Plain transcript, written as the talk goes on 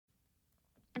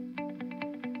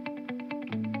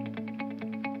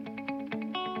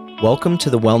Welcome to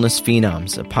the Wellness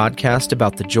Phenoms, a podcast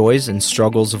about the joys and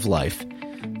struggles of life.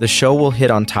 The show will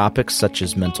hit on topics such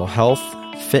as mental health,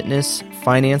 fitness,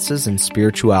 finances, and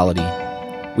spirituality.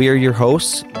 We are your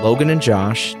hosts, Logan and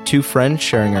Josh, two friends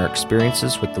sharing our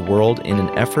experiences with the world in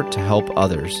an effort to help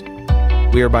others.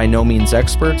 We are by no means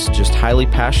experts, just highly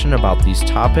passionate about these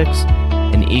topics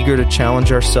and eager to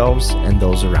challenge ourselves and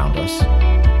those around us.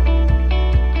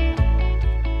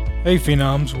 Hey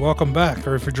Phenoms, welcome back,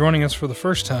 or if you're joining us for the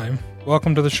first time,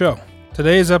 welcome to the show.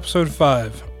 Today is episode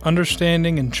 5,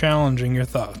 Understanding and Challenging Your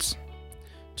Thoughts.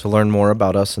 To learn more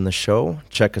about us in the show,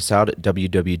 check us out at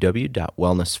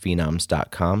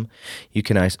www.wellnessphenoms.com. You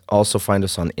can also find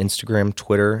us on Instagram,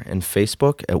 Twitter, and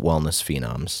Facebook at Wellness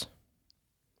Phenoms.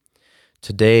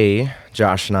 Today,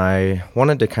 Josh and I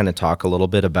wanted to kind of talk a little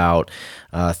bit about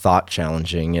thought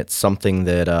challenging. It's something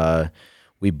that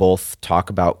we both talk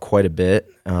about quite a bit,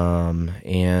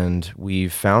 and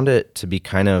we've found it to be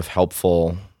kind of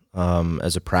helpful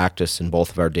as a practice in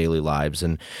both of our daily lives.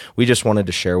 And we just wanted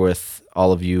to share with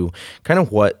all of you kind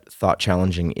of what thought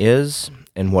challenging is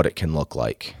and what it can look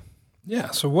like.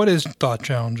 Yeah, so what is thought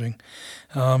challenging?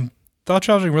 Thought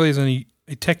challenging really is a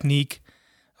technique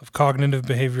of cognitive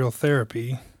behavioral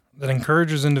therapy that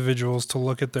encourages individuals to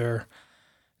look at their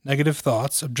negative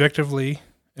thoughts objectively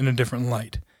in a different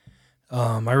light.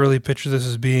 I really picture this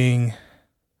as being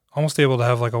almost able to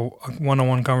have like a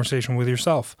one-on-one conversation with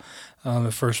yourself.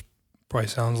 At first probably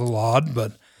sounds a little odd,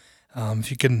 but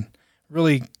if you can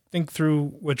really think through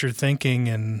what you're thinking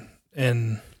and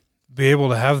be able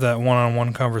to have that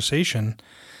one-on-one conversation,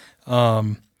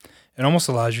 it almost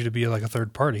allows you to be like a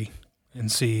third party and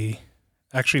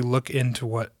actually look into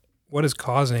what is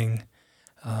causing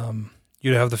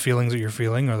you to have the feelings that you're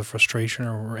feeling, or the frustration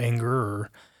or anger or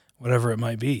whatever it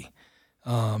might be.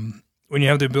 When you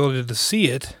have the ability to see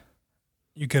it,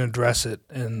 you can address it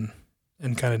and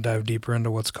kind of dive deeper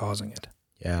into what's causing it.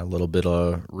 Yeah, a little bit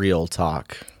of real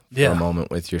talk for a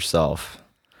moment with yourself.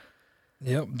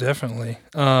 Yep, definitely.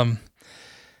 I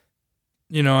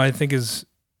think as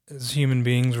human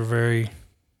beings,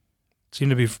 seem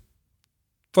to be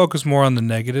focused more on the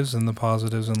negatives than the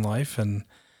positives in life, and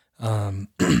a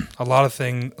lot of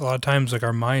times, like,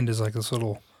 our mind is like this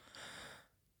little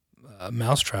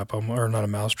mousetrap, or not a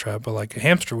mousetrap, but like a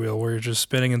hamster wheel where you're just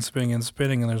spinning and spinning and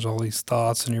spinning, and there's all these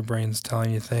thoughts and your brain's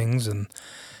telling you things, and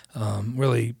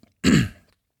really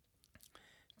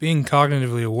being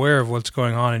cognitively aware of what's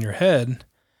going on in your head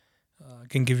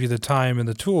can give you the time and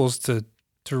the tools to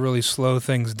really slow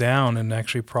things down and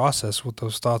actually process what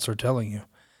those thoughts are telling you.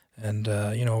 And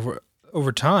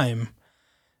over time,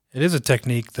 it is a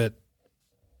technique that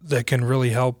can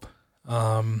really help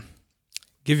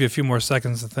give you a few more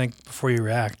seconds to think before you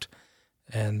react,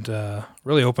 and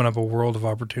really open up a world of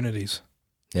opportunities.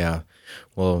 Yeah.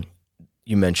 Well,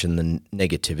 you mentioned the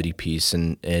negativity piece,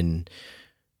 and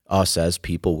us as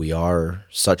people, we are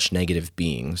such negative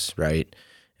beings, right?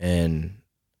 And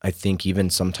I think even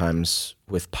sometimes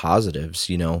with positives,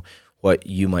 what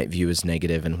you might view as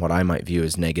negative and what I might view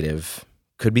as negative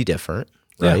could be different,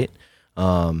 right?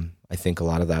 Yeah. I think a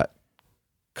lot of that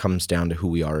comes down to who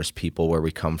we are as people, where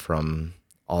we come from,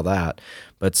 all that.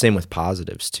 But same with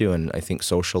positives too. And I think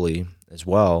socially as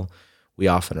well, we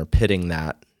often are pitting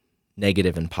that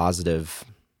negative and positive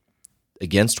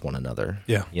against one another.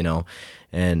 Yeah.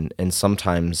 And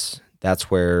sometimes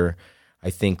that's where I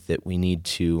think that we need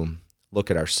to look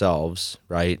at ourselves,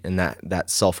 right? And that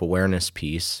self-awareness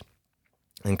piece,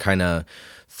 and kind of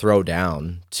throw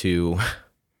down to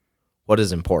what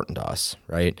is important to us,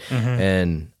 right? Mm-hmm.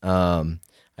 And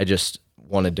I just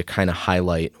wanted to kind of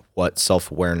highlight what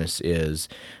self-awareness is.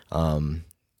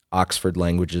 Oxford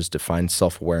Languages defines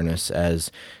self-awareness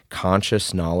as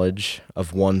conscious knowledge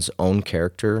of one's own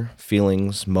character,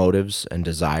 feelings, motives, and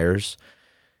desires.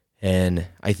 And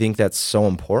I think that's so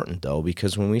important, though,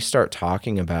 because when we start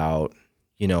talking about,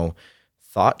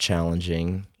 thought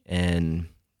challenging and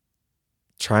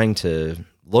trying to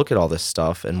look at all this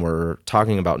stuff, and we're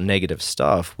talking about negative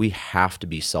stuff, we have to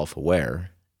be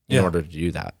self-aware in order to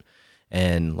do that.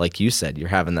 And like you said, you're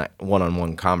having that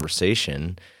one-on-one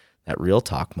conversation, that real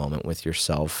talk moment with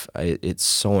yourself. It's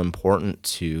so important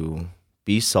to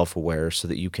be self-aware so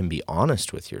that you can be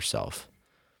honest with yourself.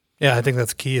 Yeah, I think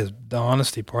that's key, is the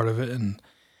honesty part of it. And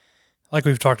like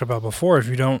we've talked about before, if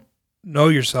you don't know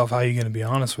yourself, how are you going to be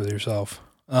honest with yourself?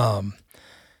 I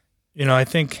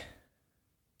think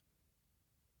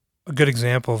a good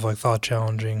example of like thought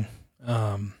challenging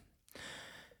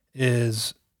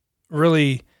is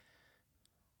really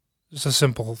just a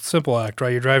simple act,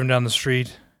 right? You're driving down the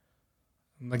street,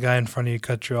 and the guy in front of you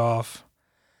cuts you off,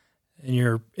 and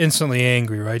you're instantly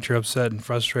angry, right? You're upset and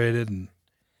frustrated, and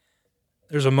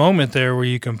there's a moment there where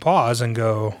you can pause and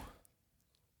go,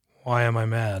 why am I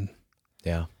mad?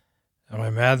 Yeah. Am I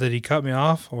mad that he cut me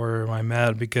off, or am I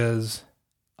mad because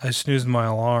I snoozed my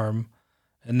alarm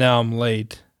and now I'm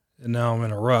late and now I'm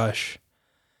in a rush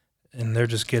and they're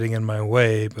just getting in my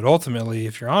way? But ultimately,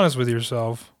 if you're honest with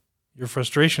yourself, your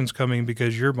frustration's coming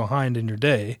because you're behind in your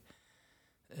day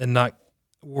and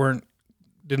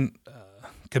didn't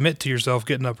commit to yourself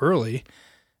getting up early,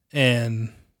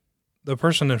 and the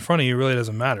person in front of you really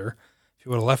doesn't matter. If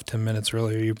you would have left 10 minutes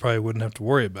earlier, you probably wouldn't have to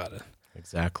worry about it.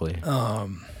 Exactly.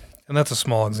 And that's a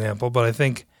small example, but I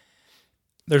think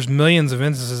there's millions of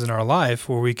instances in our life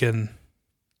where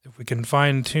if we can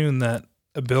fine tune that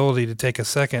ability to take a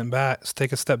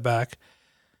step back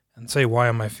and say, why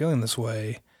am I feeling this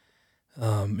way?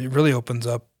 It really opens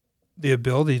up the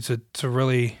ability to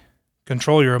really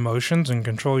control your emotions and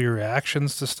control your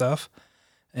reactions to stuff,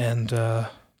 and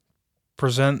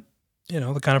present,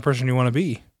 the kind of person you want to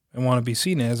be and want to be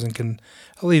seen as, and can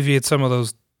alleviate some of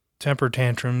those temper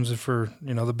tantrums for,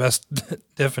 the best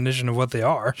definition of what they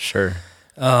are. Sure.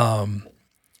 And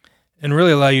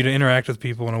really allow you to interact with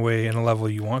people in a level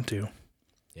you want to.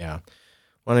 Yeah.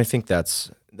 Well, and I think that's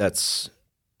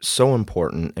so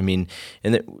important. I mean,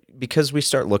 because we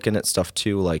start looking at stuff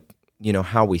too, like,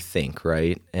 how we think,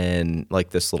 right? And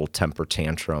like this little temper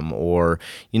tantrum, or,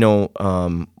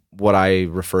 what I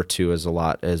refer to as a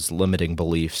lot as limiting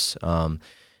beliefs,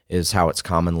 is how it's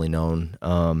commonly known,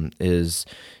 is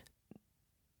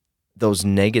those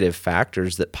negative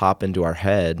factors that pop into our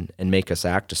head and make us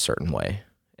act a certain way.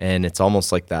 And it's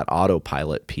almost like that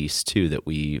autopilot piece too, that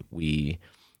we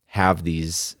have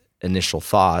these initial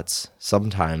thoughts,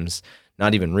 sometimes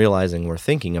not even realizing we're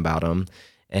thinking about them,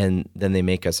 and then they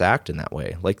make us act in that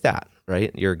way, like that,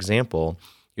 right? Your example,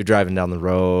 you're driving down the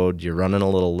road, you're running a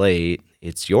little late.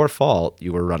 It's your fault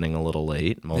you were running a little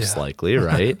late, most likely,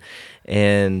 right?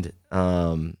 And,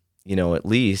 at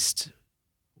least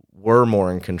we're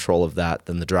more in control of that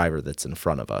than the driver that's in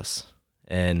front of us.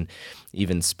 And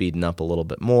even speeding up a little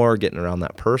bit more, getting around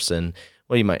that person,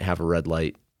 well, you might have a red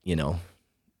light,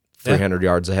 300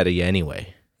 yards ahead of you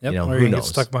anyway. Yep. Or who you knows? get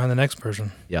stuck behind the next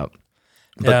person. Yep.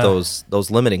 But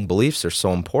those limiting beliefs are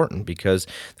so important because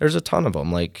there's a ton of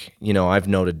them. Like, I've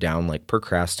noted down like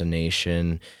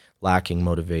procrastination, lacking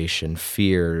motivation,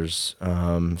 fears,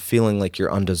 feeling like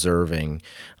you're undeserving,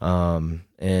 or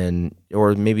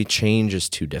maybe change is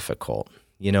too difficult.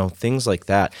 Things like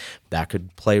that. That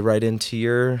could play right into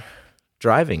your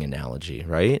driving analogy,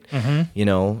 right?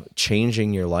 Mm-hmm.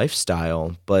 Changing your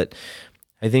lifestyle. But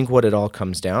I think what it all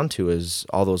comes down to is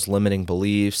all those limiting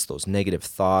beliefs, those negative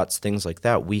thoughts, things like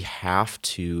that. We have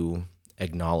to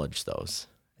acknowledge those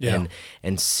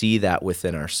and see that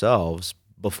within ourselves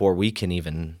before we can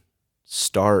even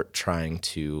start trying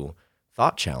to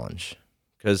thought challenge.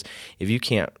 Because if you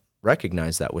can't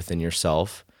recognize that within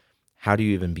yourself, how do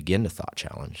you even begin to thought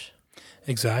challenge?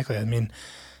 Exactly. I mean,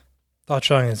 thought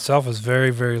challenging itself is very,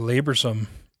 very laborsome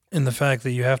in the fact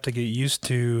that you have to get used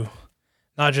to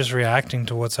not just reacting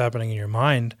to what's happening in your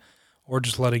mind, or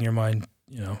just letting your mind,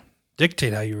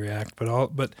 dictate how you react,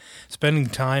 but spending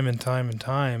time and time and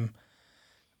time,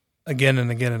 again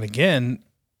and again and again,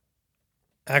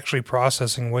 actually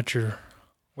processing what you're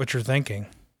thinking,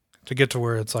 to get to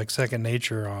where it's like second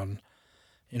nature. On,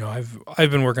 I've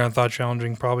been working on thought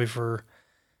challenging probably for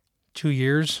 2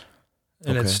 years,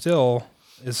 and It still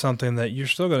is something that you're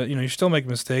still gonna, you still make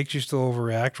mistakes, you still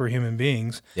overreact. We're human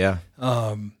beings. Yeah.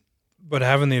 But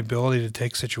having the ability to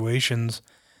take situations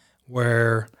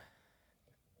where,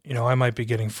 I might be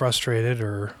getting frustrated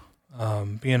or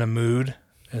be in a mood,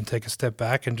 and take a step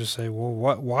back and just say, well,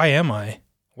 why am I?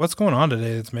 What's going on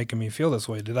today that's making me feel this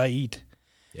way? Did I eat?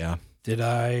 Yeah. Did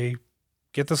I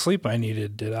get the sleep I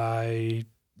needed? Did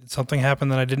something happen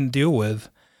that I didn't deal with?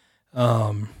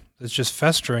 It's just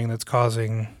festering that's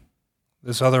causing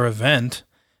this other event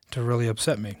to really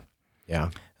upset me. Yeah.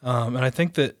 And I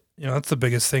think that, that's the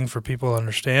biggest thing for people to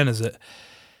understand, is that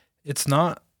it's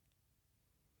not,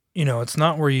 it's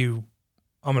not where I'm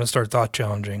going to start thought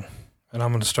challenging and I'm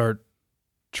going to start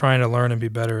trying to learn and be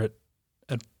better at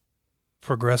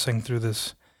progressing through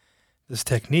this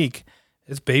technique.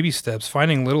 It's baby steps,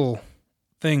 finding little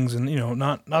things, and,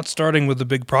 not starting with the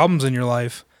big problems in your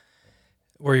life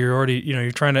where you're already, you're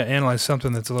trying to analyze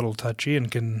something that's a little touchy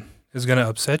and is going to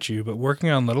upset you, but working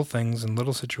on little things and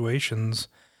little situations,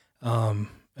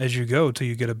 as you go till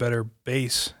you get a better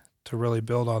base to really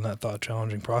build on that thought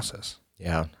challenging process.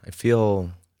 Yeah, I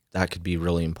feel that could be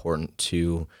really important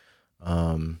to,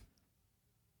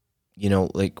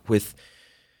 like with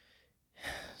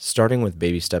starting with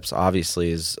baby steps,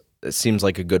 obviously is it seems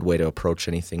like a good way to approach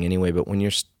anything anyway. But when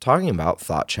you're talking about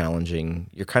thought challenging,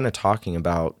 you're kind of talking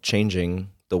about changing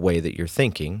the way that you're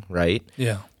thinking, right?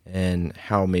 Yeah. And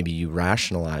how maybe you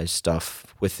rationalize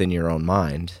stuff within your own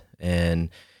mind, and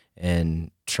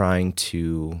trying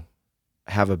to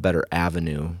have a better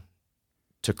avenue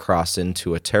to cross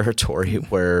into a territory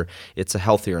where it's a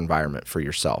healthier environment for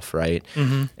yourself, right?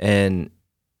 Mm-hmm. And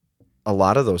a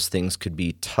lot of those things could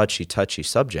be touchy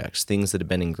subjects, things that have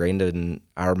been ingrained in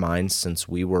our minds since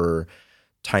we were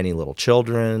tiny little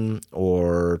children,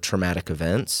 or traumatic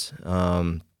events,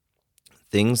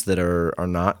 things that are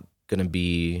not going to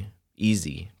be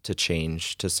easy to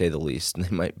change, to say the least. And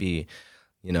they might be,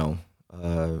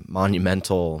 a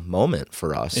monumental moment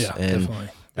for us. Yeah, and definitely.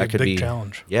 That could be a big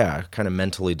challenge. Yeah, kind of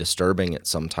mentally disturbing at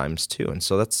sometimes too. And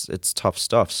so it's tough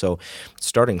stuff. So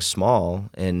starting small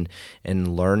and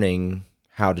learning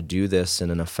how to do this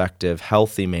in an effective,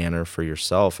 healthy manner for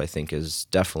yourself, I think, is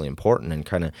definitely important. And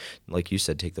kind of, like you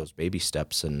said, take those baby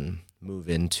steps and move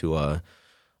into a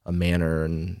manner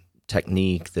and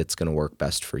technique that's going to work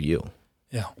best for you.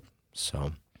 Yeah.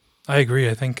 So I agree.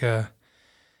 I think, a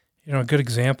good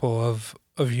example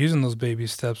of using those baby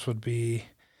steps would be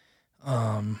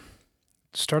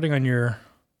starting on your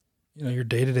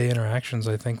day-to-day interactions.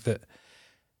 I think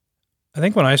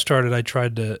when I started, I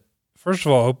tried to, first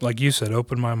of all, like you said,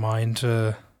 open my mind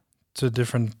to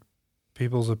different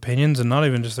people's opinions, and not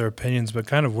even just their opinions, but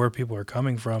kind of where people are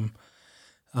coming from,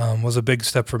 was a big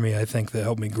step for me, I think, that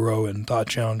helped me grow in thought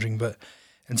challenging. But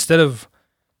instead of,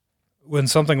 when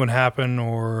something would happen,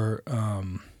 or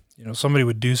somebody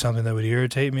would do something that would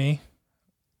irritate me,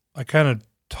 I kind of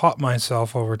taught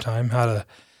myself over time how to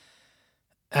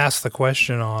ask the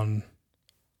question on,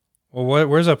 well,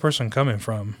 where's that person coming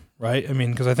from, right? I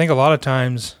mean, because I think a lot of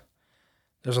times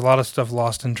there's a lot of stuff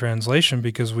lost in translation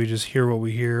because we just hear what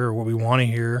we hear or what we want to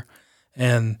hear,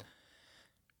 and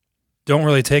don't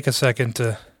really take a second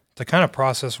to kind of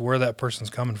process where that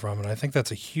person's coming from. And I think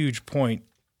that's a huge point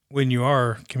when you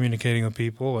are communicating with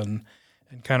people and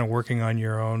kind of working on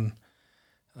your own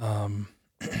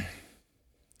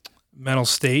mental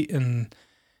state, and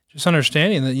just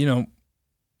understanding that,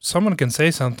 someone can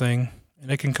say something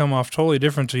and it can come off totally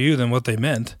different to you than what they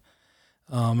meant.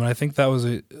 And I think that was,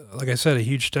 like I said, a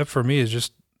huge step for me, is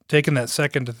just taking that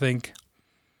second to think,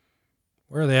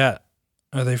 where are they at?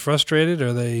 Are they frustrated?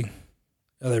 Are they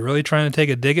really trying to take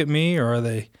a dig at me, or are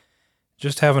they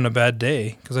just having a bad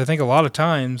day? Because I think a lot of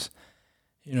times,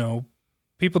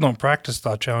 people don't practice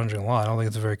thought challenging a lot. I don't think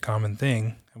it's a very common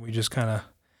thing. And we just kind of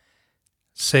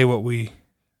say what we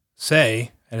say,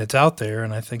 and it's out there.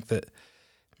 And I think that,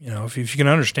 if you can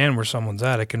understand where someone's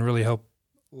at, it can really help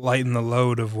lighten the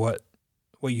load of what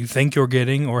you think you're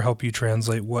getting, or help you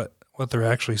translate what they're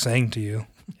actually saying to you.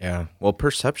 Yeah. Well,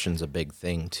 perception's a big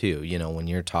thing too. When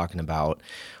you're talking about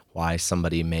why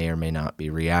somebody may or may not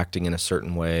be reacting in a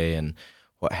certain way and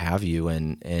what have you.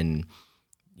 And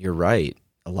you're right.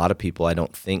 A lot of people, I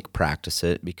don't think, practice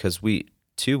it because we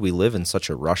live in such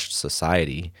a rushed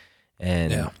society,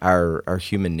 and our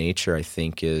human nature, I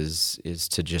think, is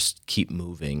to just keep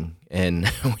moving,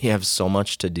 and we have so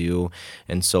much to do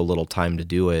and so little time to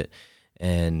do it.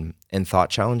 And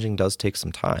thought challenging does take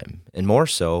some time, and more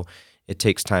so, it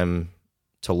takes time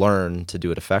to learn to do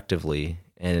it effectively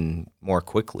and more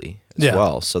quickly as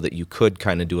well, so that you could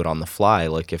kind of do it on the fly,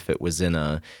 like if it was in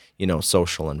a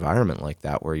social environment like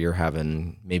that, where you're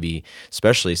having maybe,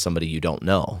 especially somebody you don't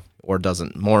know, or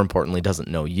more importantly, doesn't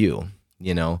know you.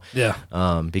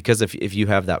 Because if you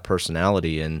have that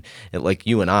personality, and like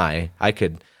you and I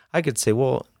could say,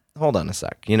 well, hold on a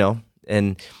sec,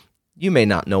 and you may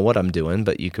not know what I'm doing,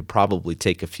 but you could probably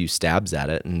take a few stabs at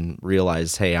it and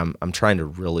realize, hey, I'm trying to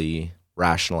really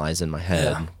rationalize in my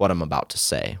head what I'm about to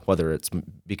say, whether it's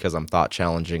because I'm thought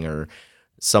challenging or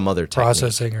some other technique.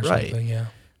 Processing or something, yeah.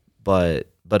 But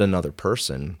another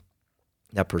person,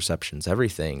 that perception's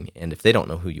everything, and if they don't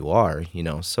know who you are,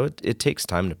 so it takes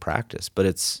time to practice, but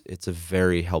it's a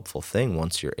very helpful thing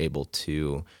once you're able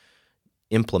to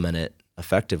implement it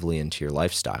effectively into your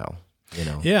lifestyle.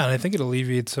 Yeah, and I think it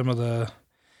alleviates some of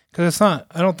because I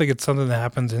don't think it's something that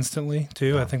happens instantly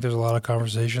too. I think there's a lot of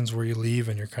conversations where you leave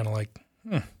and you're kind of like,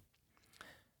 that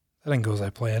didn't go as I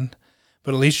planned.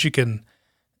 But at least you can,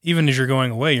 even as you're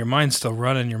going away, your mind's still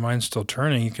running, your mind's still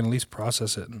turning. You can at least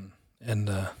process it and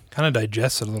kind of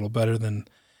digest it a little better than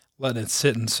letting it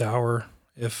sit and sour.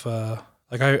 If I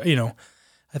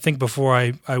think before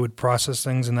I would process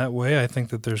things in that way, I think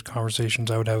that there's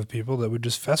conversations I would have with people that would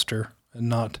just fester and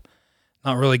not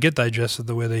really get digested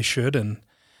the way they should, and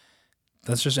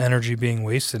that's just energy being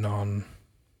wasted on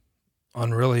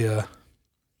really a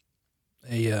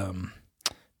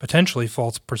potentially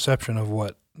false perception of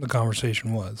what the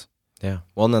conversation was. Yeah.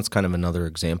 Well, and that's kind of another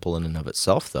example in and of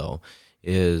itself, though,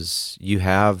 is you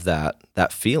have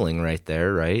that feeling right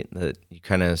there, right? That you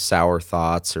kind of sour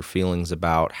thoughts or feelings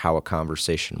about how a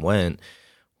conversation went,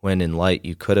 when in light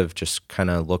you could have just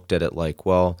kind of looked at it like,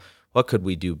 well, what could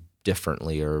we do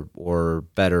differently or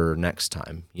better next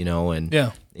time, and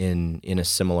in a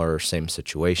similar or same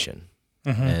situation.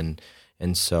 Mm-hmm.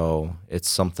 And so it's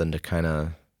something to kind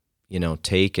of,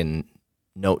 take and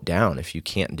note down. If you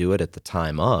can't do it at the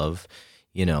time of,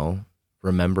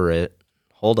 remember it,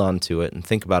 hold on to it, and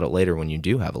think about it later when you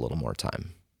do have a little more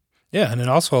time. Yeah, and it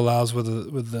also allows with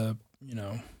the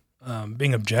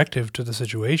being objective to the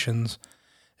situations,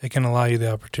 it can allow you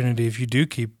the opportunity, if you do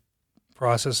keep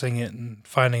processing it and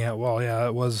finding out, well,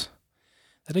 yeah,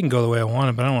 that didn't go the way I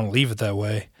wanted, but I don't want to leave it that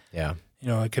way. Yeah.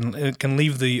 It can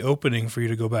leave the opening for you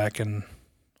to go back and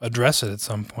address it at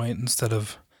some point instead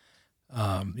of,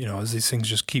 as these things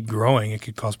just keep growing, it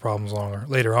could cause problems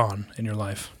later on in your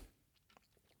life.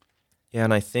 Yeah,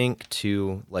 and I think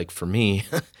too, like for me,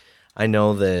 I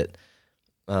know that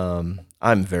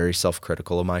I'm very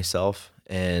self-critical of myself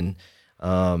and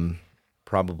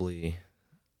probably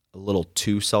a little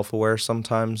too self-aware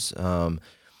sometimes,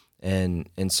 and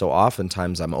so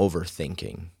oftentimes I'm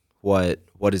overthinking what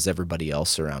is everybody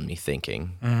else around me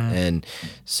thinking, mm-hmm. and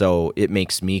so it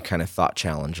makes me kind of thought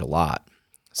challenge a lot,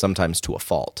 sometimes to a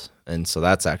fault, and so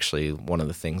that's actually one of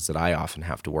the things that I often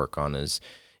have to work on is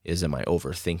am I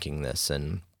overthinking this,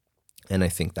 and I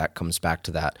think that comes back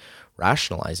to that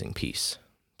rationalizing piece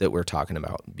that we're talking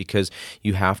about, because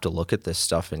you have to look at this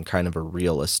stuff in kind of a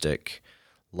realistic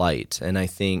light. And I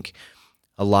think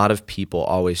a lot of people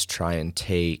always try and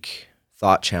take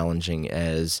thought challenging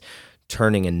as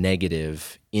turning a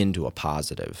negative into a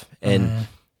positive. And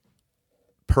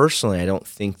personally, I don't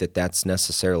think that that's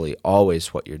necessarily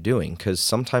always what you're doing, because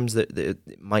sometimes it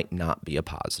might not be a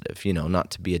positive,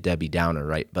 not to be a Debbie Downer,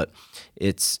 right? But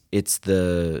it's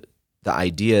the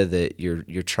idea that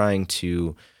you're trying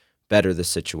to better the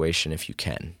situation if you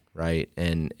can. Right.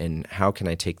 And how can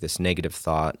I take this negative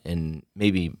thought and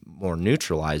maybe more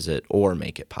neutralize it or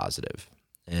make it positive?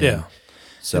 And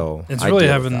so it's really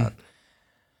having,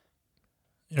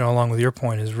 along with your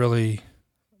point, is really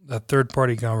that third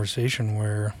party conversation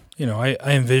where, I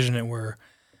envision it where,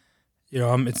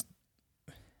 you're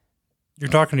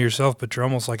talking to yourself, but you're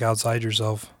almost like outside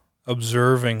yourself,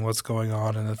 observing what's going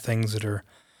on and the things that are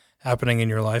happening in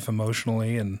your life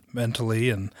emotionally and mentally,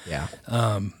 and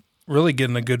really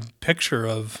getting a good picture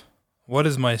of what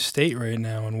is my state right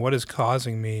now and what is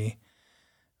causing me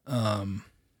to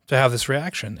have this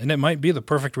reaction. And it might be the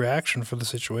perfect reaction for the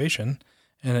situation,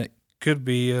 and it could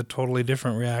be a totally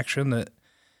different reaction that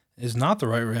is not the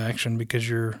right reaction because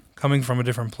you're coming from a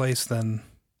different place than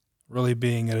really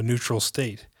being at a neutral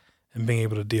state and being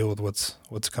able to deal with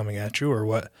what's coming at you or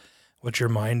what your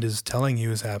mind is telling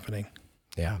you is happening.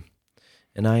 Yeah.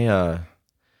 And I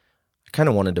kind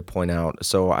of wanted to point out,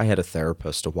 so I had a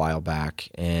therapist a while back,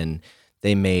 and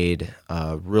they made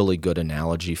a really good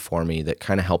analogy for me that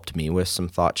kind of helped me with some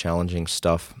thought challenging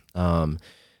stuff.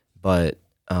 But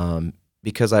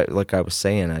because like I was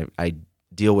saying, I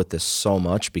deal with this so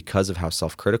much because of how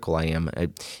self-critical I am.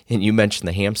 And you mentioned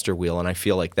the hamster wheel, and I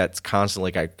feel like that's constantly,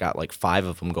 like I got like 5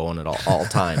 of them going at all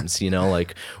times,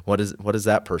 like what is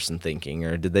that person thinking?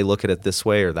 Or did they look at it this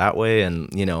way or that way?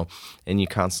 And, and you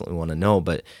constantly want to know.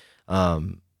 But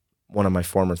one of my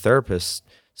former therapists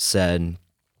said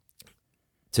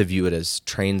to view it as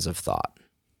trains of thought,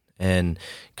 and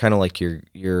kind of like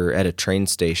you're at a train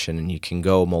station and you can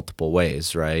go multiple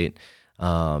ways, right?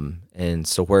 And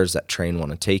so where does that train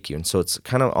want to take you? And so it's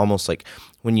kind of almost like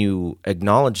when you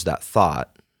acknowledge that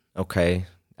thought, okay,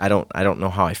 I don't know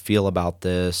how I feel about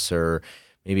this, or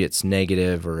maybe it's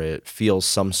negative, or it feels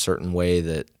some certain way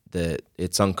that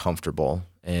it's uncomfortable,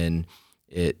 and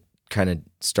it kind of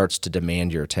starts to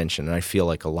demand your attention. And I feel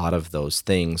like a lot of those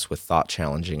things with thought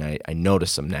challenging, I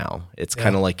notice them now. It's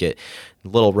kind of like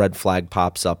little red flag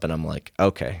pops up, and I'm like,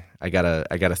 okay, I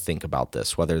gotta think about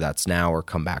this, whether that's now or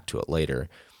come back to it later.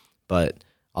 But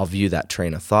I'll view that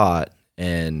train of thought,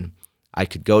 and I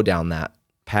could go down that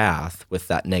path with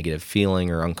that negative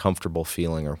feeling or uncomfortable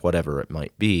feeling or whatever it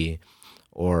might be,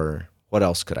 or what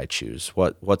else could I choose?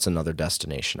 What's another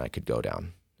destination I could go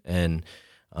down? And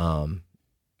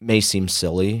may seem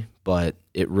silly, but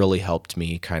it really helped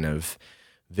me kind of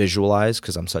visualize,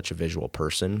 because I'm such a visual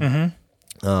person,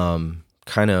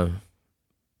 kind of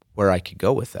where I could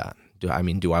go with that. Do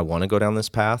I want to go down this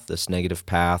path, this negative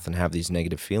path, and have these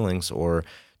negative feelings, or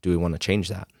do we want to change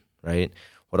that, right?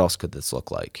 What else could this look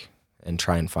like? And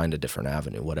try and find a different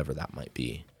avenue, whatever that might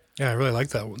be. Yeah, I really like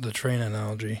the train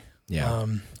analogy. Yeah.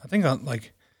 I think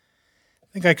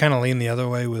I kind of lean the other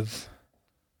way with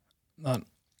not.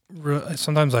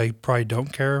 Sometimes I probably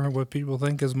don't care what people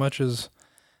think as much as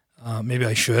maybe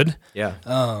I should. Yeah.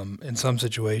 In some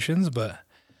situations, but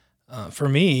for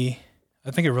me,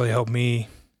 I think it really helped me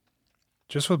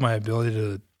just with my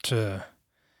ability to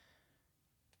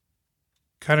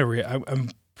kind of. I'm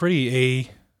pretty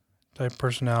A type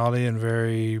personality and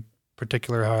very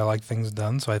particular how I like things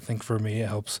done. So I think for me, it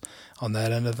helps on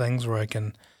that end of things where I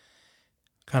can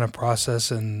kind of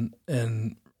process and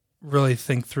really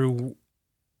think through,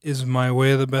 is my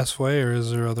way the best way, or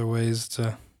is there other ways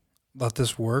to let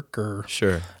this work, or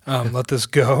Sure. let this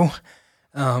go?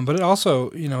 But it also,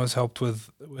 has helped with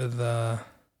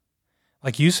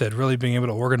like you said, really being able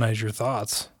to organize your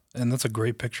thoughts. And that's a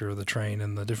great picture of the train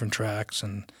and the different tracks.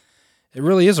 And it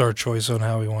really is our choice on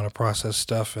how we want to process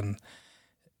stuff. And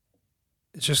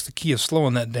it's just the key of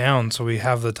slowing that down so we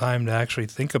have the time to actually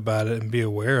think about it and be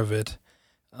aware of it,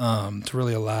 to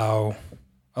really allow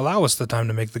us the time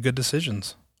to make the good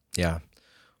decisions. Yeah.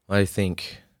 Well, I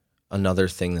think another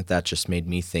thing that just made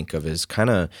me think of is kind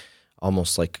of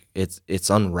almost like it's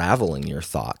unraveling your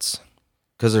thoughts,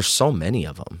 because there's so many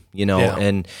of them, Yeah.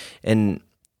 and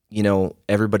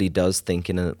everybody does think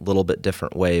in a little bit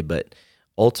different way, but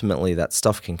ultimately that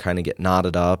stuff can kind of get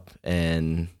knotted up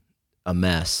and a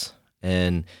mess.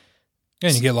 And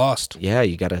you get lost. Yeah,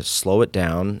 you got to slow it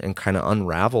down and kind of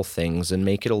unravel things and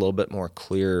make it a little bit more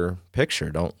clear picture.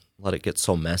 Don't let it get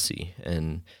so messy,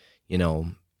 and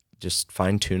just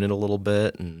fine tune it a little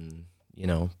bit and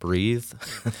breathe.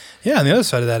 Yeah, and the other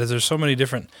side of that is there's so many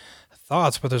different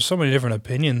thoughts, but there's so many different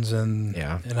opinions and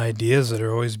ideas that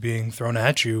are always being thrown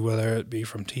at you, whether it be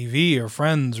from TV or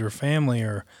friends or family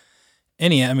or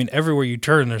everywhere you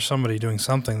turn, there's somebody doing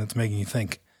something that's making you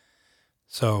think.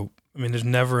 So, there's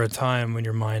never a time when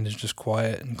your mind is just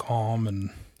quiet and calm. And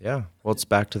yeah, well, it's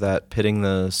back to that pitting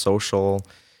the social,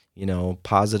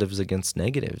 positives against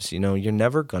negatives. You're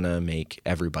never gonna make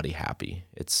everybody happy.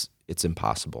 It's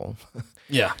impossible.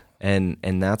 Yeah. And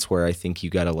that's where I think you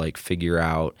got to figure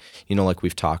out, like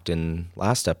we've talked in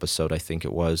last episode, I think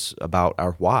it was about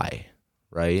our why,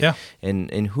 right? Yeah.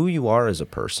 And who you are as a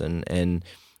person,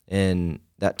 and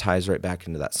that ties right back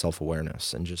into that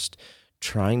self-awareness and just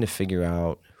trying to figure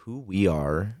out who we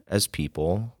are as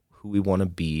people, who we want to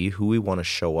be, who we want to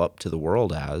show up to the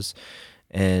world as,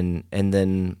 and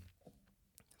then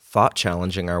thought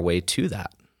challenging our way to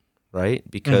that, right?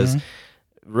 Because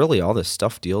really all this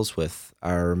stuff deals with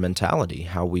our mentality,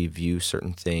 how we view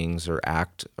certain things or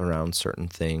act around certain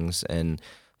things, and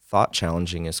thought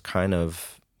challenging is kind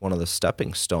of one of the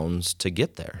stepping stones to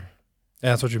get there. Yeah,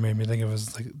 that's what you made me think of, as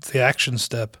the action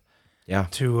step. Yeah.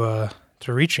 To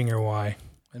reaching your why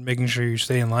and making sure you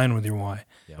stay in line with your why,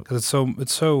 because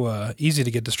it's so easy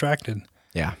to get distracted.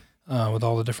 Yeah. With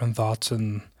all the different thoughts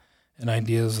and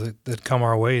ideas that come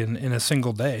our way in a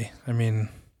single day.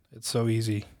 It's so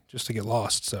easy just to get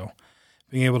lost. So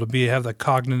being able to have that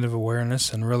cognitive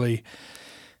awareness and really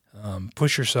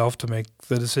push yourself to make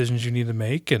the decisions you need to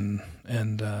make, and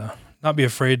not be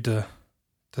afraid to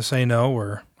say no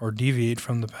or deviate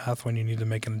from the path when you need to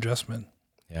make an adjustment.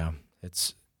 Yeah,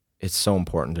 it's so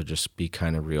important to just be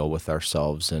kind of real with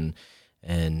ourselves, and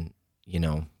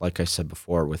like I said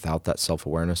before, without that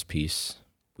self-awareness piece,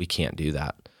 we can't do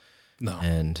that. No.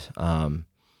 And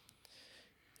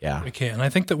we can't. And I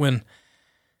think that when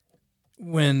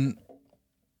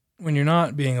you're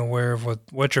not being aware of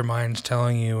what your mind's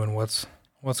telling you and what's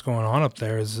going on up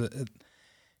there, is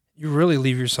you really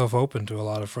leave yourself open to a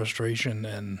lot of frustration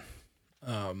and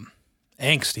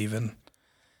angst, even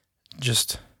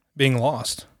just being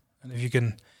lost. And if you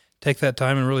can take that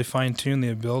time and really fine tune the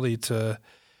ability to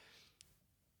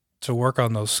work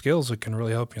on those skills, it can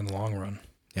really help you in the long run.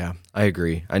 Yeah, I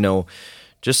agree. I know,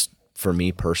 just for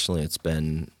me personally, it's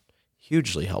been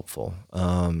hugely helpful.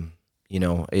 Because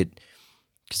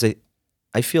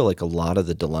I feel like a lot of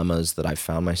the dilemmas that I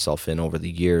found myself in over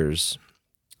the years,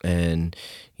 and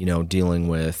dealing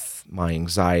with my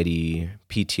anxiety,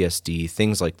 PTSD,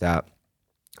 things like that,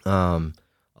 a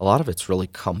lot of it's really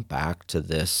come back to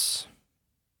this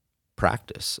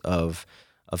practice of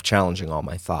challenging all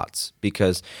my thoughts,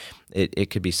 because it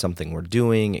could be something we're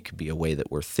doing, it could be a way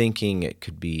that we're thinking, it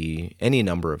could be any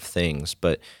number of things,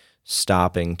 but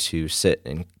stopping to sit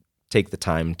and take the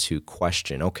time to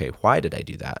question, okay, why did I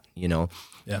do that?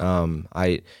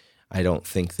 I don't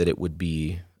think that it would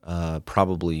be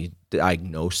probably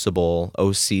diagnosable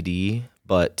OCD,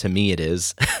 but to me it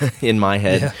is in my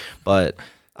head. Yeah. But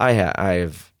I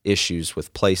have issues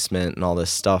with placement and all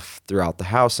this stuff throughout the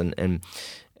house, and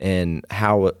and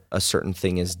how a certain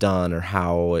thing is done or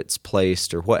how it's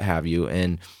placed or what have you.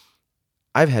 And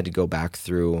I've had to go back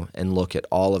through and look at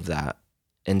all of that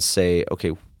and say,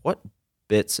 okay, what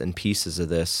bits and pieces of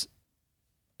this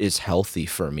is healthy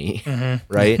for me,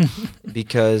 right?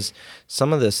 Because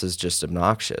some of this is just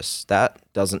obnoxious. That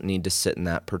doesn't need to sit in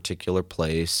that particular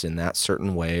place in that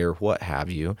certain way or what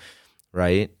have you,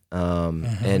 right?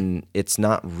 And it's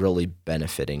not really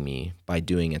benefiting me by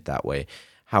doing it that way.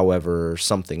 However,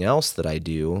 something else that I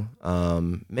do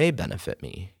may benefit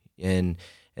me. And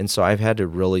so I've had to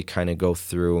really kind of go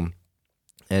through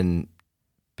and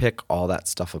pick all that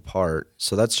stuff apart.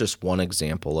 So that's just one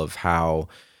example of how,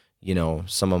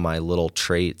 some of my little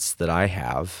traits that I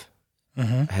have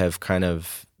kind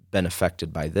of been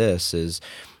affected by this is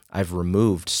I've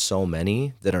removed so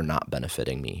many that are not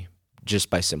benefiting me just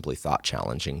by simply thought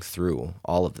challenging through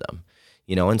all of them,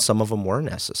 and some of them were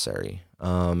necessary.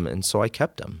 And so I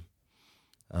kept them.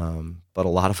 But a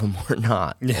lot of them were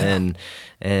not. Yeah.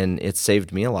 And it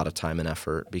saved me a lot of time and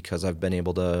effort because I've been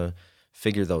able to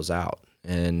figure those out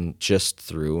and just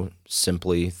through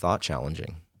simply thought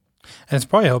challenging. And it's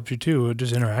probably helped you too,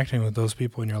 just interacting with those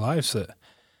people in your lives that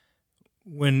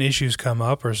when issues come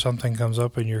up or something comes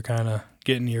up and you're kind of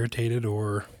getting irritated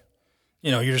or,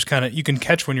 you're just you can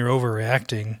catch when you're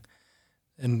overreacting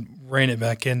and rein it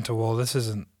back into, well, it's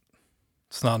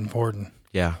not important.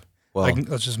 Yeah. Well,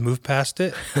 let's just move past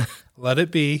it, let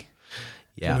it be,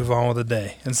 and move on with the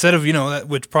day. Instead of, that,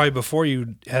 which probably before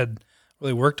you had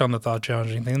really worked on the thought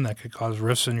challenging thing, that could cause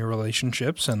rifts in your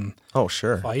relationships and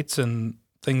fights and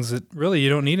things that really you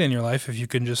don't need in your life if you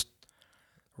can just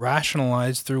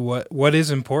rationalize through what is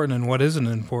important and what isn't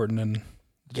important, and it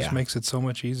just makes it so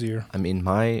much easier. I mean,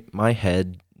 my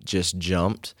head just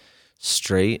jumped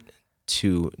straight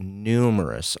to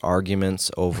numerous arguments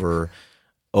over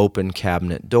open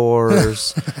cabinet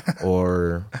doors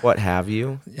or what have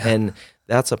you. Yeah. And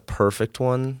that's a perfect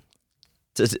one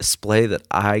to display that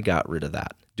I got rid of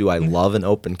that. Do I love an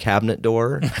open cabinet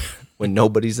door when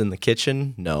nobody's in the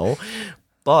kitchen? No.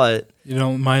 But you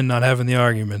don't mind not having the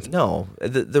argument. No.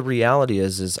 The reality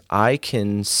is I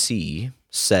can see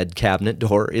said cabinet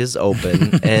door is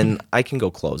open and I can go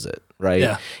close it, right?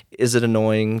 Yeah. Is it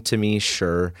annoying to me?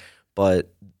 Sure.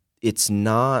 But it's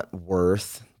not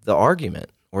worth the argument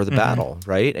or the battle,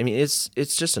 right? I mean, it's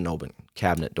just an open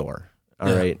cabinet door,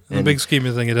 all right? In the big scheme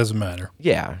of things, it doesn't matter.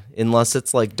 Yeah, unless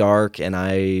it's like dark and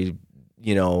I,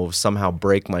 somehow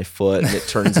break my foot and it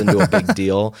turns into a big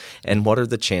deal. And what are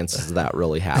the chances of that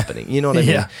really happening? You know what I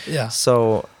mean? Yeah.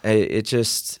 So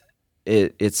it's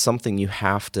something you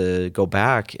have to go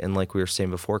back and, like we were saying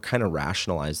before, kind of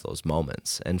rationalize those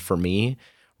moments. And for me,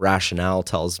 rationale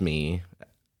tells me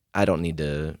I don't need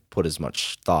to put as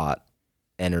much thought,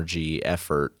 energy,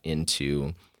 effort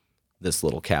into this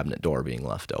little cabinet door being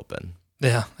left open.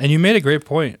 Yeah, and you made a great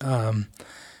point.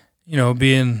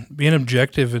 Being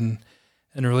objective and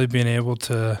really being able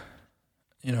to,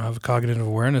 have a cognitive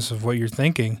awareness of what you're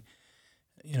thinking.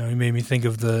 You made me think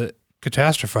of the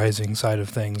catastrophizing side of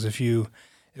things. If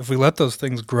we let those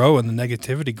things grow and the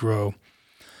negativity grow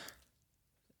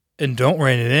and don't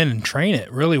rein it in and train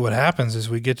it, really what happens is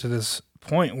we get to this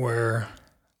point where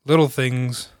little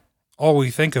things, all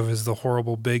we think of is the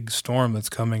horrible big storm that's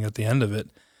coming at the end of it.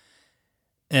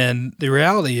 And the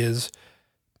reality is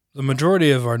the majority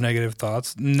of our negative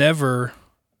thoughts never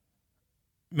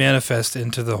manifest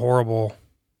into the horrible,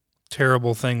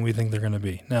 terrible thing we think they're going to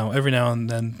be. Now, every now and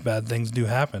then bad things do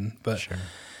happen, but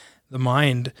the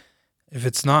mind, if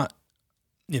it's not,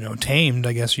 tamed,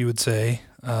 I guess you would say,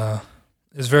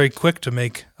 is very quick to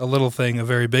make a little thing a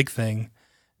very big thing.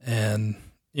 And,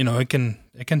 it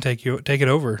can take your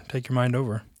mind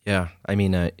over. Yeah. I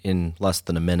mean, in less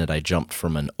than a minute, I jumped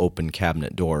from an open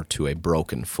cabinet door to a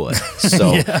broken foot.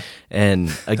 So, and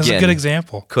again, that's a good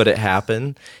example. Could it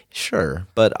happen? Sure.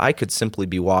 But I could simply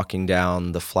be walking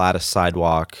down the flattest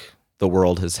sidewalk the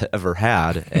world has ever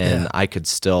had, and I could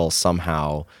still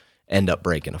somehow end up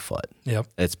breaking a foot. Yep.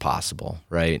 It's possible,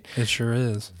 right? It sure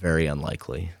is. Very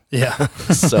unlikely. Yeah.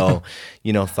 So,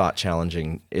 thought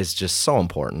challenging is just so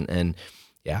important. And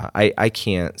yeah, I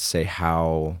can't say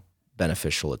how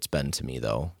beneficial it's been to me,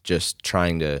 though, just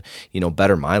trying to,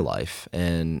 better my life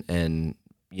and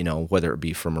whether it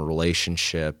be from a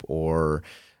relationship or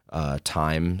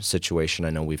time situation. I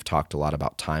know we've talked a lot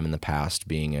about time in the past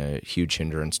being a huge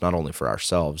hindrance, not only for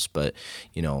ourselves, but,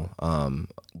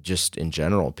 just in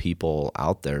general, people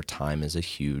out there, time is a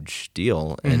huge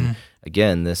deal. And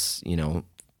again, this,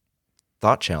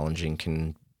 thought challenging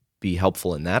can be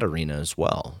helpful in that arena as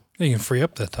well. You can free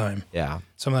up that time. Yeah.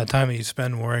 Some of that time that you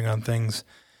spend worrying on things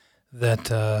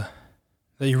that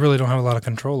that you really don't have a lot of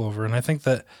control over. And I think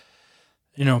that,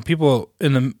 people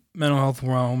in the mental health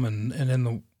realm and in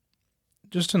the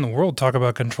just in the world talk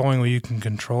about controlling what you can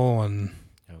control and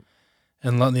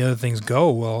letting the other things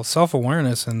go. Well,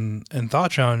 self-awareness and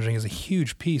thought challenging is a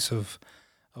huge piece of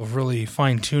really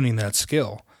fine-tuning that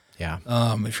skill. Yeah.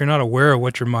 If you're not aware of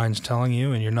what your mind's telling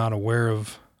you and you're not aware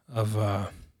of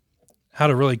how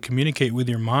to really communicate with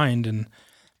your mind and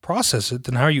process it,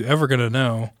 then how are you ever going to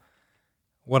know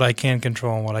what I can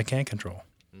control and what I can't control?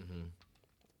 Mm-hmm.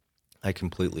 I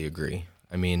completely agree.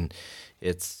 I mean,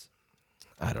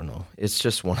 I don't know. It's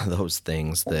just one of those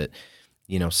things that,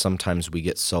 sometimes we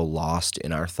get so lost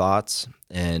in our thoughts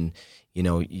and,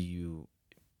 you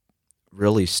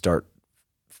really start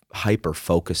hyper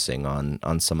focusing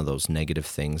on some of those negative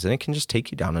things, and it can just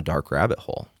take you down a dark rabbit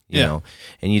hole, you know,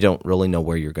 and you don't really know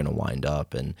where you're going to wind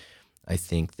up. And I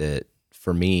think that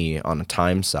for me on a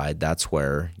time side, that's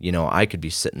where, I could be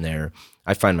sitting there.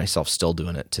 I find myself still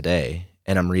doing it today,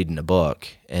 and I'm reading a book,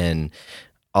 and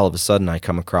all of a sudden I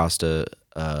come across a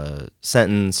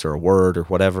sentence or a word or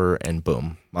whatever, and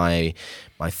boom, my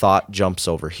thought jumps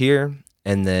over here.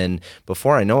 And then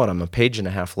before I know it, I'm a page and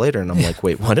a half later, and I'm like,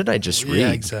 wait, what did I just read?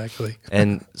 Yeah, exactly.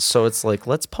 And so it's like,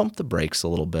 let's pump the brakes a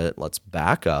little bit. Let's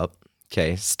back up.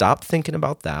 Okay, stop thinking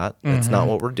about that. That's not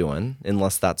what we're doing,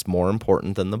 unless that's more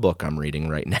important than the book I'm reading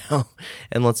right now.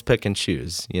 And let's pick and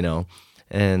choose,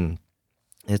 And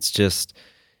it's just,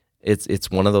 it's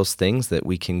one of those things that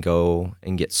we can go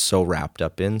and get so wrapped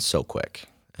up in so quick.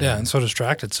 Yeah, and so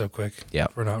distracted so quick. Yeah,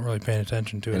 we're not really paying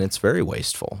attention to it. And it's very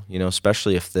wasteful,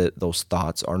 especially if those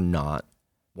thoughts are not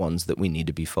ones that we need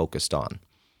to be focused on.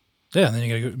 Yeah, and then you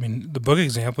got to go, the book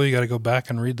example, you got to go back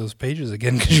and read those pages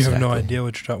again because you have no idea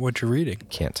what you're reading.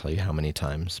 Can't tell you how many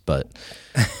times, but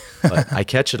I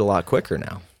catch it a lot quicker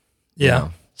now. Yeah.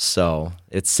 So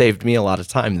it's saved me a lot of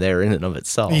time there in and of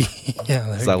itself. Yeah,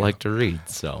 because I like to read.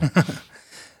 So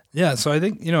yeah, so I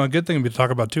think a good thing to talk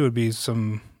about too would be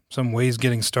some ways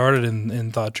getting started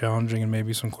in thought challenging, and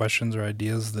maybe some questions or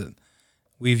ideas that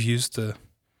we've used to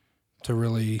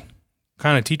really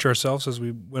kind of teach ourselves as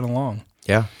we went along.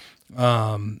 Yeah.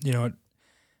 One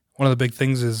of the big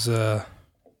things is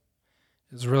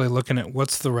really looking at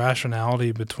what's the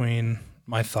rationality between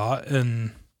my thought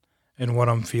and what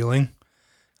I'm feeling.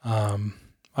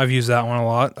 I've used that one a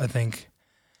lot. I think,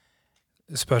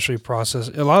 especially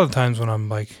a lot of times when I'm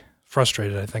like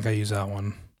frustrated, I think I use that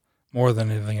one more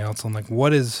than anything else. I'm like,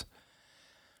 what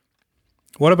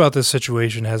about this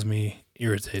situation has me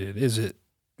irritated? Is it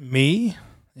me?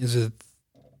 Is it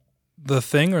the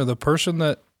thing or the person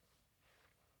that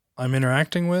I'm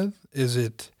interacting with? Is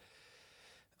it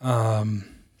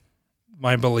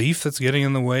my belief that's getting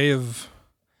in the way of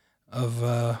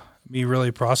me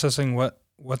really processing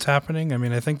what's happening? I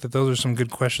mean, I think that those are some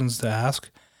good questions to ask,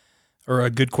 or a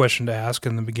good question to ask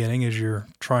in the beginning as you're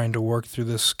trying to work through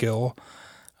this skill.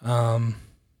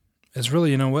 It's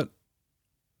really,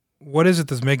 what is it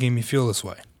that's making me feel this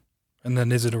way? And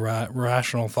then is it a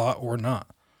rational thought or not?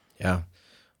 Yeah.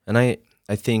 And I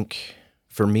think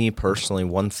for me personally,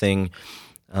 one thing,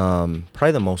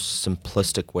 probably the most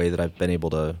simplistic way that I've been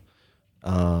able to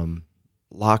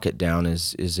lock it down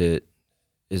is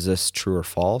this true or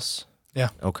false? Yeah.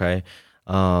 Okay.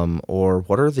 Or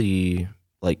what are the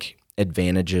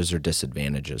advantages or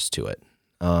disadvantages to it?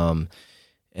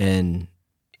 And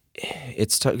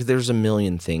there's a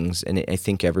million things, and I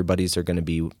think everybody's are going to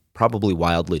be probably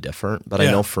wildly different, but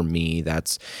I know for me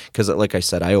that's because, like I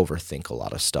said, I overthink a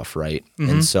lot of stuff, right? Mm-hmm.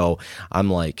 And so I'm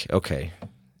like, okay,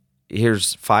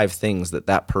 here's 5 things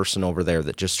that person over there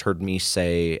that just heard me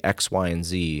say X, Y, and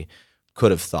Z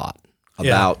could have thought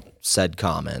about said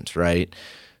comment, right?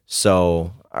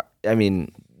 So, I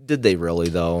mean, did they really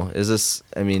though? Is this,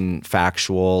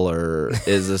 factual, or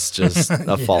is this just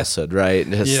a falsehood, right?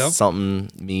 Just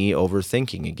something me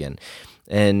overthinking again.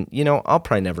 And, I'll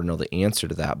probably never know the answer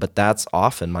to that, but that's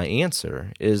often my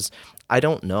answer is I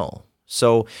don't know.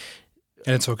 So,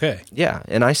 and it's okay. Yeah.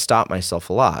 And I stop myself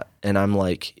a lot, and I'm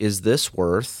like, is this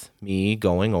worth me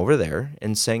going over there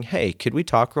and saying, hey, could we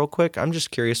talk real quick? I'm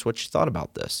just curious what you thought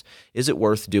about this. Is it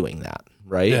worth doing that?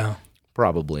 Right? Yeah.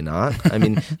 Probably not.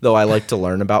 Though I like to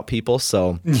learn about people.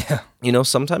 So,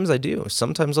 sometimes I do.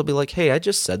 Sometimes I'll be like, hey, I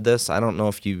just said this. I don't know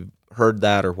if you heard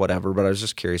that or whatever, but I was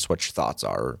just curious what your thoughts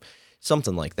are, or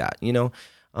something like that. It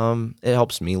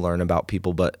helps me learn about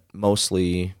people, but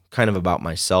mostly kind of about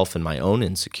myself and my own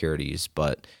insecurities.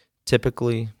 But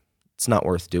typically, it's not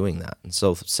worth doing that. And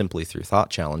so simply through thought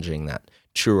challenging that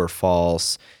true or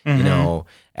false,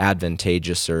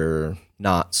 advantageous or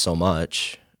not so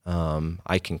much,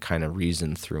 I can kind of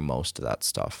reason through most of that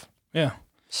stuff. Yeah.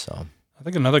 So I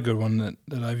think another good one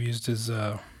that I've used is,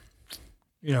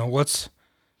 what's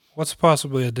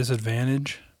possibly a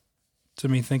disadvantage to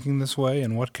me thinking this way,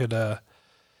 and what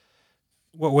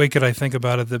way could I think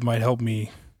about it that might help me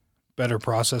better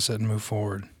process it and move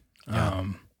forward? Yeah.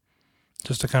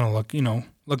 Just to kind of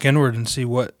look inward and see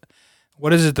what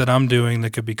is it that I'm doing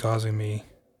that could be causing me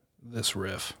this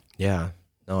riff. Yeah,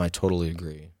 no, I totally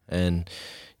agree. And,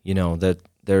 that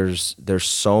there's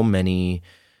so many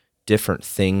different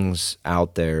things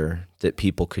out there that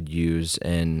people could use.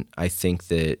 And I think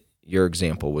that your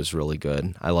example was really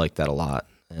good. I like that a lot.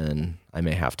 And I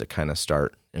may have to kind of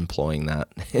start employing that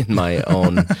in my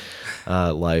own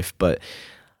life. But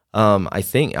I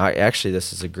think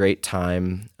this is a great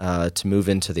time to move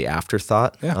into the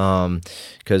afterthought,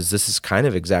 because this is kind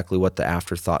of exactly what the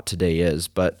afterthought today is.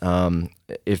 But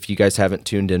if you guys haven't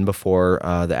tuned in before,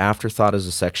 the afterthought is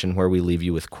a section where we leave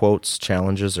you with quotes,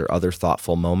 challenges, or other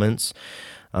thoughtful moments.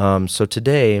 So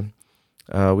today,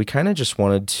 we kind of just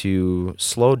wanted to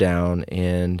slow down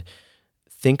and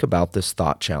think about this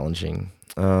thought challenging.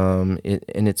 And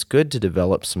it's good to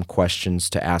develop some questions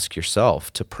to ask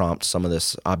yourself to prompt some of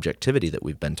this objectivity that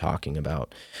we've been talking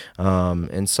about.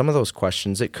 And some of those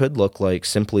questions, it could look like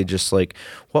simply just like,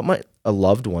 what might a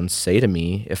loved one say to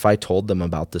me if I told them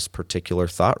about this particular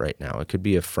thought right now? It could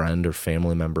be a friend or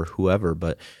family member, whoever,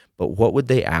 but what would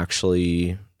they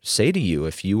actually say to you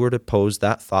if you were to pose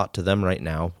that thought to them right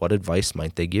now? What advice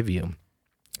might they give you?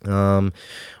 Or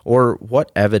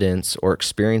what evidence or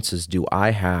experiences do I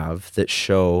have that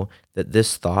show that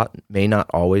this thought may not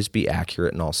always be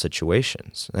accurate in all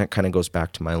situations? And that kind of goes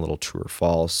back to my little true or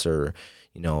false, or,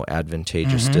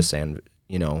 advantageous,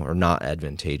 or not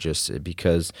advantageous,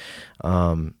 because,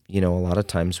 a lot of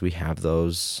times we have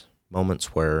those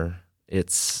moments where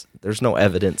there's no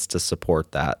evidence to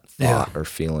support that thought or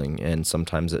feeling, and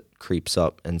sometimes it creeps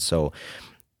up. And so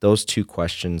those two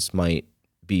questions might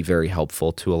be very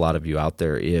helpful to a lot of you out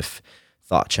there if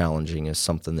thought challenging is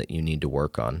something that you need to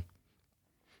work on.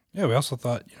 Yeah, we also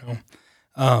thought,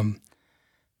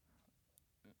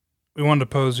 we wanted to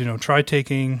pose, try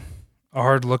taking a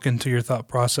hard look into your thought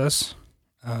process,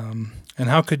 and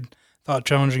how could thought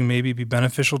challenging maybe be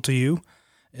beneficial to you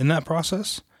in that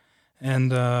process, and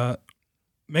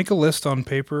make a list on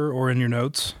paper or in your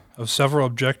notes of several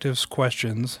objectives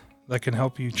questions that can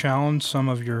help you challenge some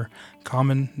of your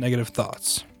common negative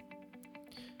thoughts.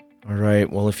 All right.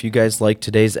 Well, if you guys like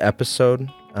today's episode,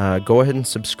 go ahead and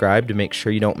subscribe to make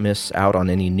sure you don't miss out on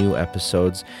any new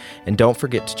episodes. And don't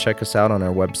forget to check us out on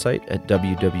our website at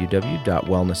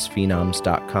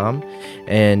www.wellnessphenoms.com.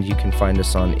 And you can find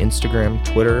us on Instagram,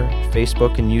 Twitter,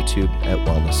 Facebook, and YouTube at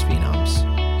Wellness Phenoms.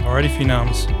 Alrighty,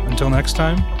 Phenoms. Until next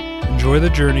time, enjoy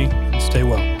the journey and stay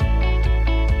well.